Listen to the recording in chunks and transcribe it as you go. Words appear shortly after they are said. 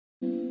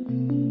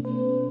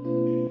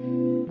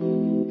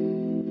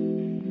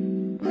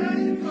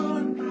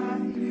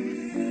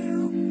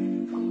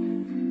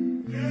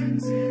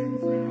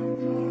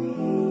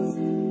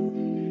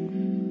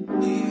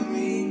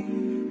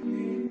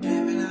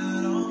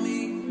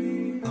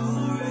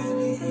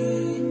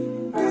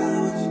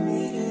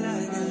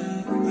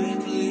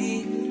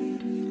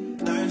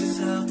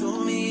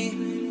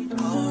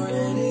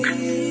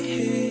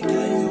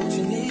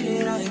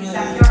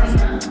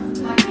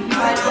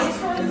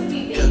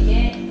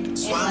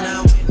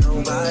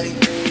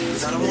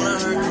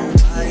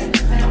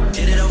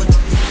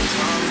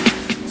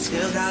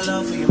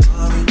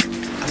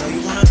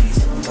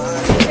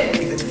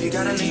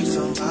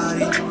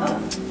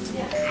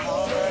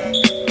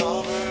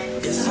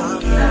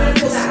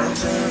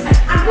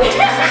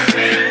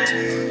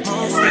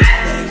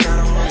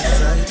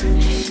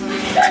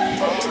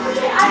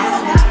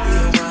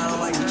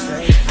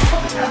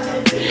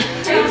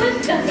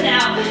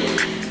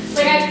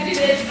Like I have to do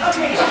this.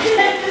 Okay.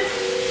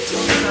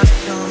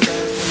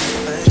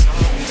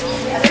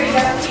 Yeah, there you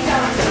go. Keep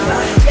going.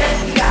 Yes,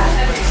 you got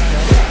it.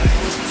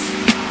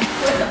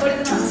 What is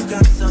it?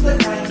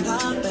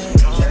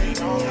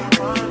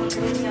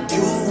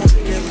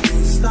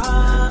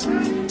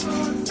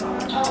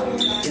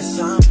 Yes,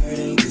 I'm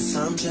hurting, yes,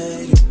 I'm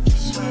jaded.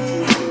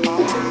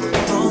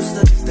 Most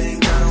of the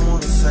things I don't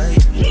wanna say.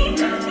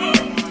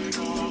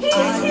 I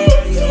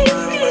won't be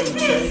around when you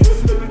chase.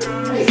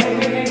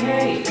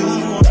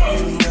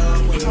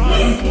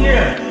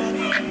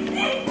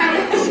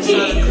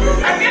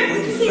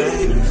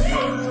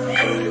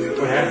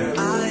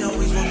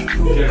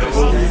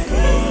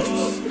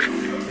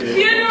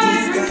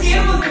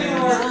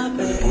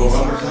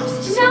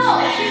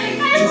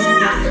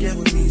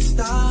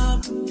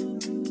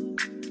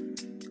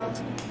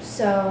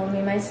 So me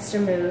and my sister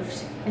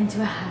moved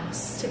into a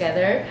house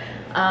together.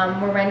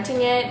 We're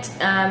renting it.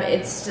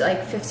 It's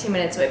like 15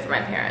 minutes away from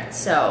my parents,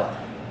 so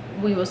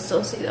we will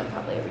still see them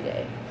probably every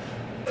day.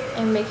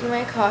 I'm making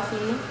my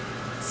coffee.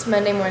 It's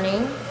Monday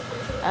morning.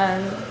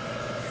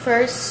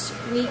 First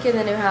week in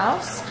the new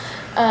house.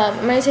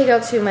 I'm gonna take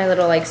out to my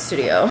little like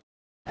studio.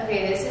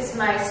 Okay, this is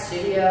my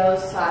studio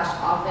slash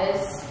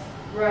office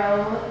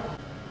room.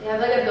 They have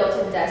like a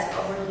built-in desk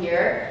over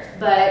here,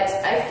 but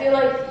I feel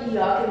like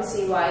y'all can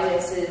see why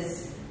this is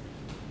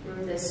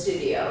the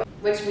studio,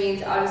 which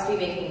means I'll just be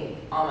making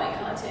all my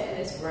content in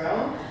this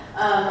room.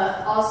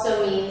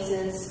 Also means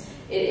since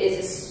it is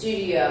a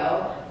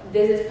studio,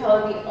 this is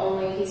probably the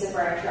only piece of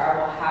furniture I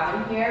will have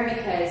in here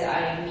because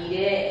I need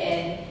it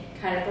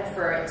and kind of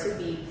prefer it to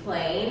be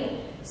plain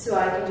so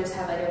I can just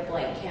have like a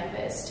blank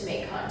canvas to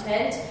make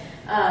content.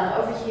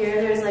 Over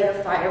here there's like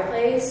a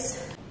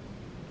fireplace.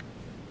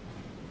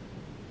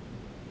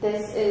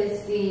 This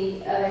is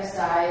the other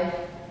side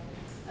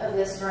of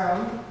this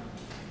room.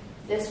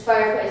 This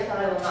fireplace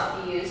probably will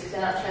not be used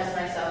because I don't trust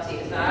myself to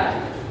use that.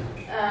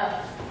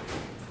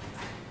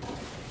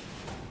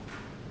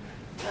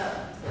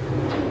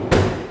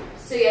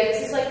 So yeah,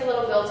 this is like a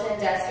little built-in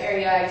desk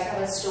area. I just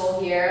have a stool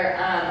here.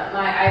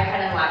 My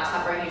iPad and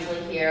laptop are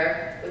usually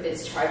here with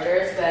its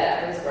chargers, but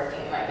I was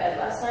working in my bed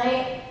last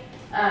night.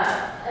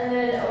 And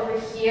then over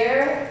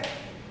here,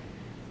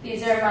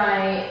 these are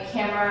my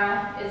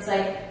camera. It's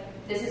like,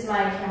 this is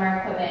my camera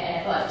equipment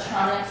and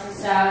electronics and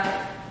stuff,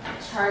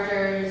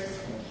 chargers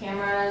and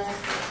cameras.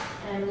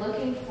 And I'm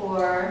looking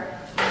for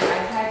my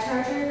iPad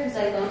charger because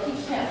I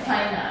low-key can't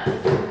find that.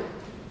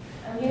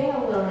 I'm getting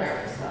a little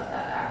nervous about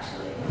that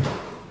actually.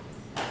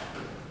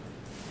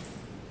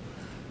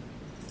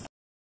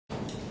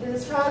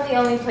 This is probably the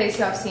only place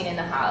you have seen in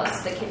the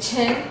house, the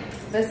kitchen,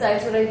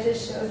 besides what I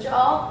just showed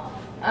y'all,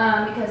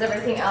 because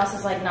everything else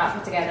is like not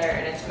put together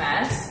and it's a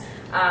mess.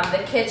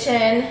 The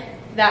kitchen,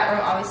 that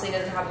room obviously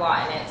doesn't have a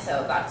lot in it,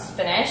 so that's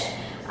finished.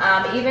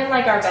 Even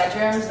like our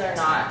bedrooms, they're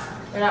not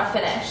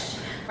finished.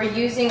 We're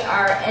using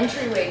our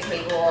entryway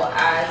table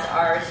as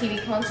our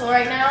TV console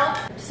right now.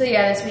 So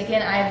yeah, this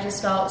weekend I've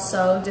just felt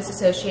so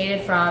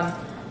disassociated from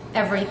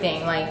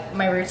everything, like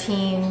my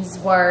routines,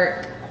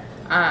 work,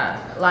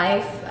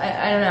 life.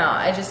 I don't know.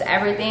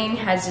 Everything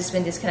has just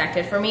been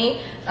disconnected for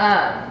me.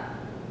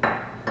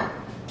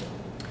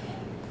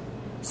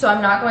 So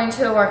I'm not going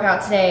to a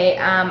workout today.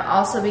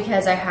 Also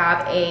because I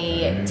have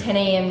a 10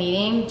 a.m.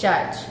 meeting.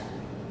 Judge.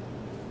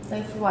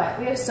 Like for what?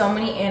 We have so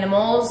many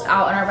animals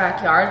out in our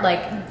backyard,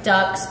 like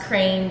ducks,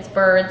 cranes,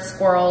 birds,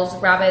 squirrels,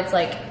 rabbits,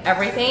 like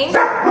everything.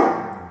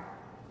 I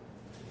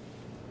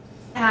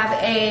have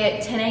a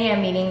 10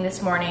 a.m. meeting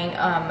this morning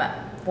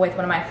with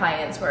one of my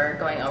clients. We're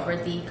going over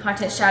the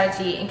content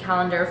strategy and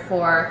calendar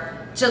for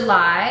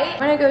July. I'm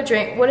gonna go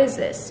drink. What is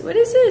this? What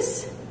is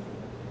this?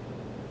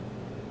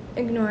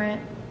 Ignore it.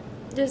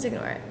 Just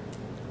ignore it.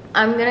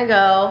 I'm gonna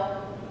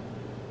go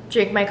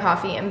drink my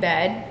coffee in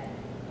bed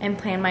and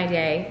plan my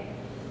day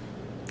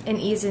and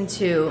ease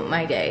into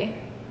my day.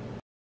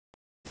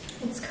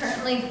 It's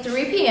currently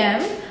 3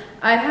 p.m.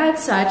 I've had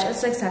such a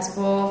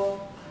successful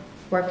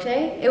work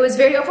day. It was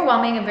very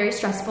overwhelming and very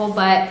stressful,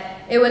 but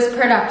it was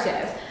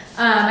productive.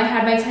 I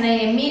had my 10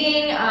 a.m.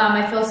 meeting.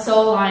 I feel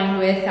so aligned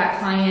with that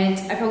client.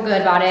 I feel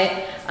good about it.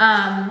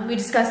 We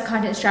discussed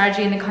content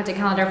strategy and the content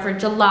calendar for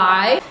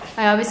July.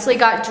 I obviously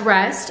got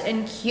dressed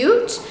and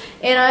cute,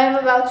 and I'm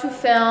about to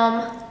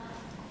film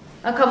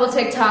a couple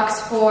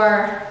TikToks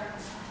for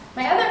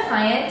my other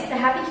client, the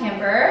Happy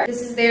Camper.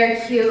 This is their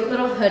cute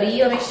little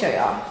hoodie. Let me show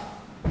y'all.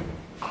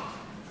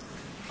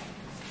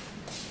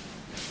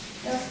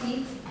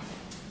 See?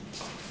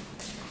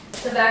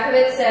 The back of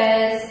it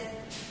says,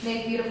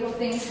 "Make beautiful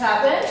things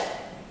happen."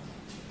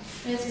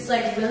 And it's just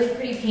like really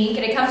pretty pink,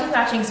 and it comes with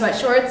matching sweat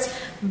shorts,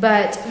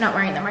 but I'm not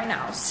wearing them right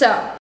now.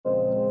 So.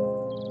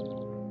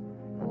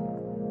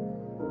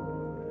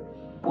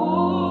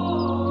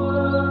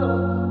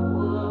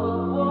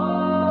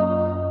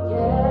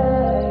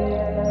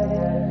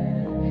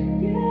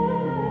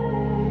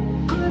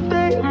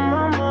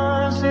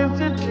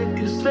 want to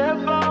take a step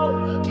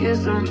out, get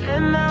some air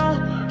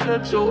now,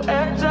 let your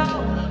edge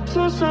out.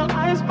 To some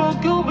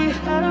iceberg, you'll be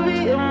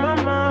heavy in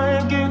my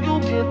mind. Can you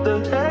get the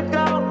heck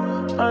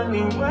out? I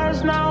need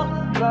rest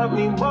now, got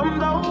me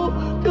bummed out.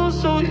 You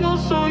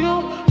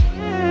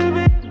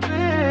baby,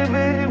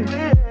 baby,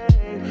 baby.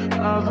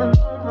 I've been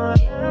on my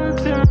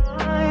empty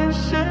mind,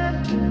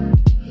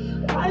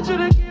 shit. I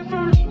should've came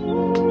from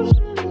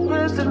losing the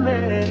best of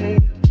me.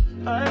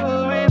 I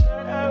worry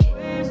that I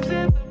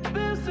wasted the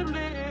best of me.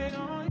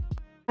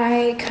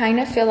 I kind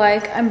of feel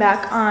like I'm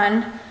back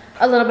on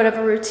a little bit of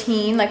a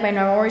routine, like my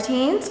normal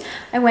routines.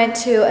 I went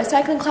to a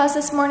cycling class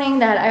this morning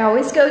that I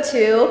always go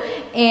to,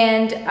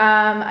 and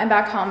I'm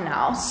back home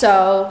now.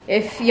 So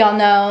if y'all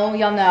know,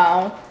 y'all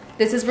know.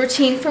 This is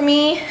routine for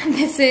me.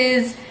 This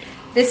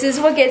is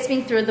what gets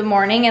me through the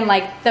morning and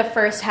like the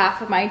first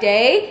half of my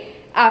day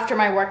after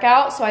my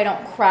workout, so I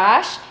don't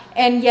crash.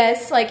 And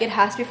yes, like it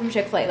has to be from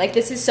Chick-fil-A. Like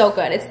this is so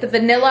good. It's the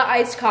vanilla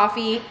iced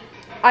coffee.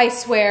 I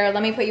swear,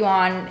 let me put you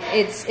on.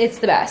 It's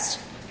the best.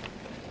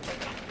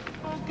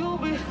 You'll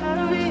be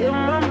heavy in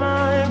my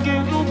mind.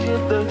 Can you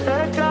get the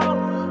heck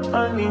out?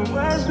 I need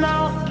rest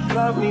now.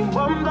 Got me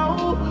bummed out.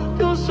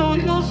 You. Oh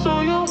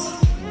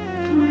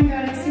my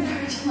god, it's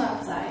super chill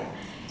outside.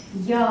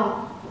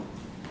 Yo.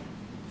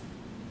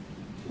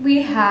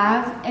 We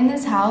have, in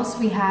this house,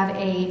 we have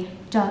a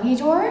doggy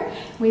door.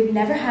 We've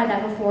never had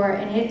that before,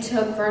 and it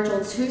took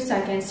Virgil 2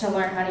 seconds to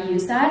learn how to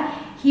use that.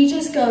 He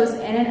just goes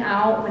in and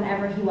out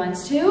whenever he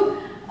wants to.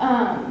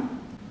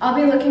 I'll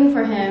be looking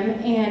for him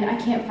and I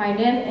can't find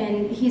him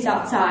and he's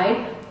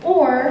outside,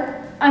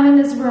 or I'm in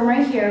this room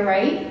right here,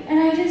 right? And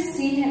I just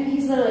see him,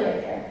 he's literally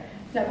right there.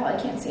 I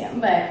probably can't see him,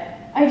 but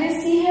I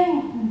just see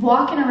him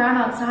walking around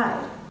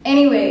outside.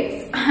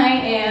 Anyways,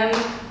 I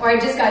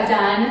just got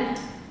done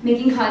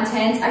making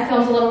content. I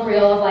filmed a little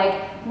reel of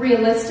like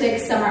realistic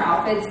summer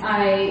outfits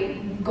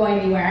I'm going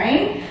to be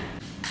wearing.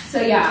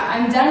 So yeah,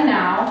 I'm done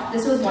now.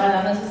 This was one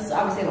of them. This was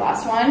obviously the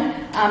last one.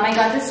 I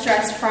got this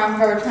dress from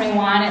Forever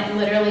 21. It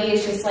literally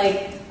is just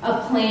like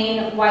a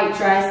plain white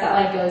dress that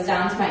like goes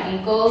down to my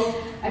ankles.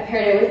 I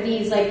paired it with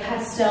these like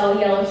pastel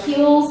yellow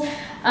heels.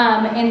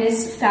 And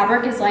this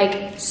fabric is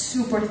like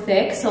super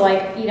thick, so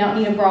like you don't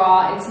need a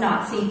bra. It's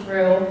not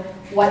see-through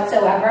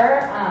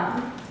whatsoever.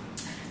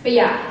 But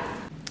yeah.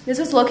 This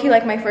was low-key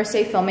like my first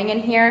day filming in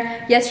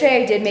here.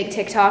 Yesterday I did make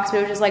TikToks, but it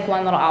was just like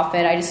one little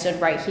outfit. I just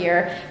stood right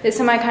here. This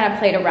time I kind of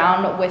played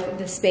around with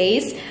the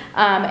space,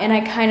 and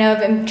I kind of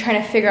am trying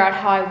to figure out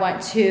how I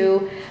want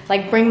to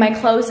like bring my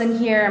clothes in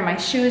here and my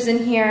shoes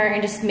in here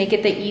and just make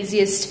it the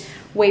easiest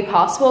way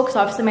possible, because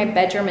obviously my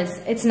bedroom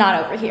it's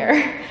not over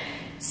here.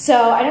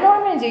 So I don't know what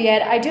I'm gonna do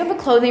yet. I do have a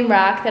clothing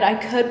rack that I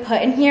could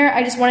put in here.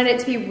 I just wanted it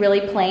to be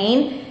really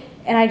plain,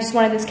 and I just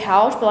wanted this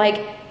couch, but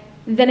like,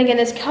 then again,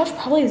 this couch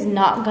probably is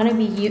not gonna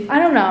be used. I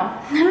don't know.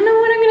 I don't know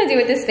what I'm gonna do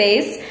with this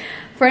space.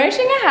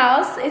 Furnishing a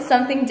house is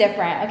something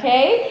different,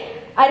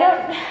 okay? I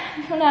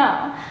don't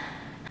know.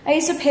 I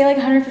used to pay like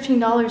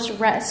 $115 to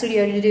rent a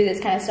studio to do this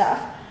kind of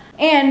stuff.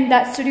 And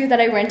that studio that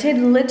I rented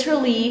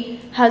literally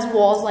has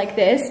walls like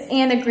this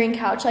and a green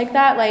couch like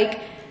that.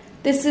 Like,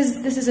 this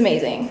is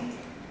amazing.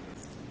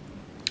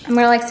 I'm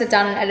gonna like sit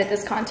down and edit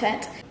this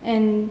content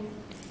and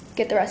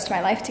get the rest of my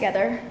life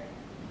together.